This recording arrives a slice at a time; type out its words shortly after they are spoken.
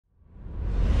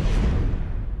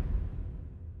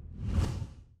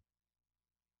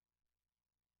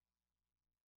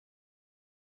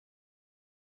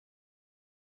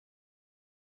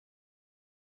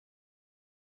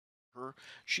her.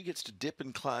 She gets to dip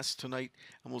in class tonight,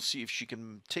 and we'll see if she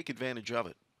can take advantage of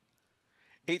it.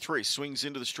 Eighth race swings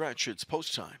into the stretch. It's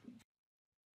post time.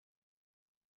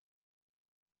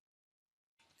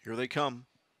 Here they come.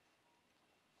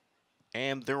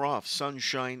 And they're off.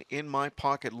 Sunshine in My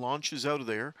Pocket launches out of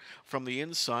there from the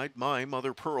inside. My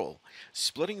Mother Pearl.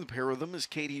 Splitting the pair of them is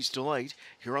Katie's Delight.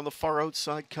 Here on the far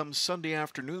outside comes Sunday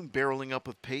Afternoon, barreling up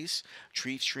with pace.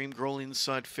 Chief Stream Girl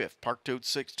inside fifth. Parked out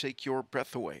sixth, Take Your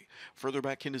Breath Away. Further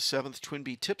back into seventh,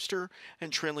 Twinbee Tipster.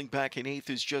 And trailing back in eighth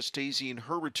is Just Daisy in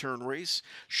her return race.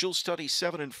 She'll study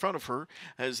seven in front of her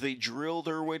as they drill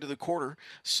their way to the quarter.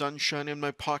 Sunshine in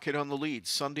My Pocket on the lead.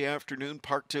 Sunday Afternoon,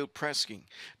 parked out Presking.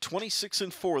 26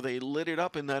 and 4, they lit it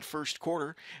up in that first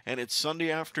quarter, and it's Sunday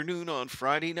Afternoon on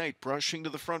Friday night. Brushing to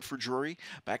the front for Drury.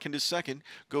 Back into second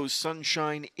goes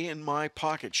Sunshine in My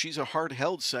Pocket. She's a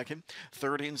hard-held second.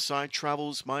 Third inside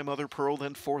travels My Mother Pearl,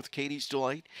 then fourth Katie's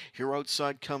Delight. Here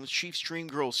outside comes Chief Stream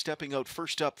Girl, stepping out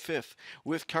first up fifth.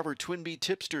 With cover, Twinbee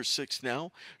Tipster sixth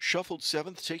now. Shuffled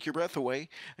seventh, Take Your Breath Away,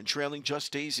 and trailing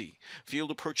Just Daisy.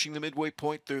 Field approaching the midway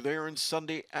point. They're there, and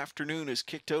Sunday Afternoon has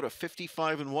kicked out a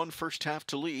 55-1 first half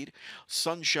to lead.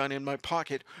 Sunshine in My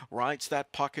Pocket rides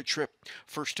that pocket trip.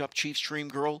 First up, Chief Stream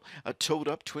Girl, a toed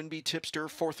up Twinbee Tipster,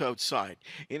 fourth outside.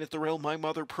 In at the rail, My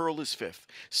Mother Pearl is fifth.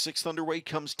 Sixth underway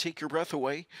comes Take Your Breath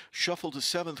Away. Shuffle to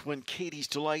seventh when Katie's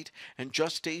Delight, and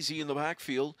Just Daisy in the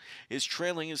backfield is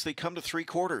trailing as they come to three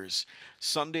quarters.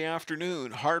 Sunday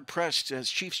Afternoon, hard pressed as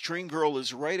Chief Stream Girl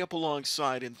is right up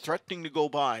alongside and threatening to go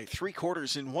by. Three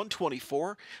quarters in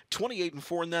 124, 28 and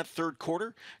 4 in that third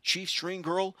quarter. Chief Stream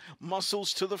Girl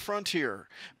muscles to the frontier.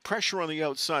 Pressure on the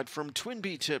outside from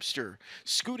Twinbee Tipster.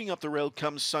 Scooting up the rail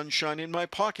comes Sunshine in My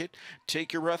Pocket.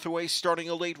 Take Your Breath Away, starting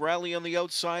a late rally on the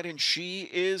outside, and she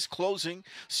is closing.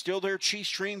 Still there, Chief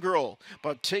Stream Girl,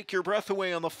 but Take Your Breath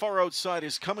Away on the far outside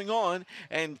is coming on,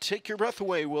 and Take Your Breath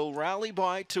Away will rally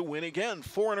by to win again.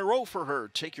 4 in a row for her.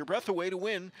 Take Your Breath Away to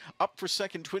win. Up for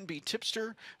second, Twinbee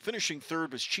Tipster. Finishing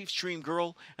third was Chief Stream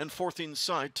Girl, and fourth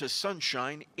inside to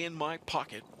Sunshine in My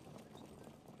Pocket.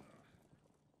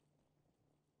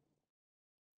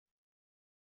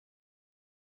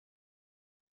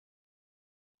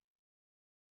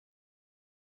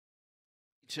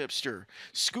 Tipster.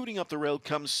 Scooting up the rail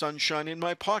comes Sunshine in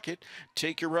My Pocket.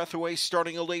 Take Your Breath Away,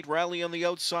 starting a late rally on the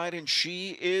outside, and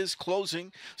she is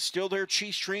closing. Still there,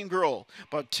 Chief Stream Girl,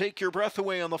 but Take Your Breath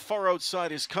Away on the far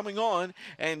outside is coming on,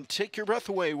 and Take Your Breath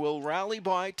Away will rally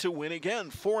by to win again.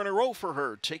 4 in a row for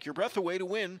her. Take Your Breath Away to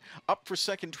win. Up for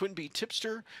second, Twinbee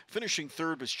Tipster. Finishing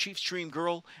third was Chief Stream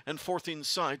Girl, and fourth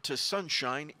inside to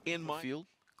Sunshine in My Field.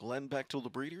 Glenn Bechtel, the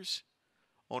breeders.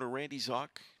 Owner Randy Zock,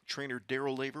 trainer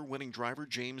Daryl Laver, winning driver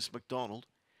James McDonald.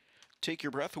 Take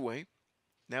Your Breath Away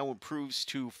now improves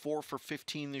to 4 for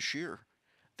 15 this year.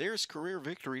 There's career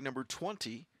victory number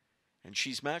 20, and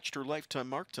she's matched her lifetime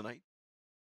mark tonight.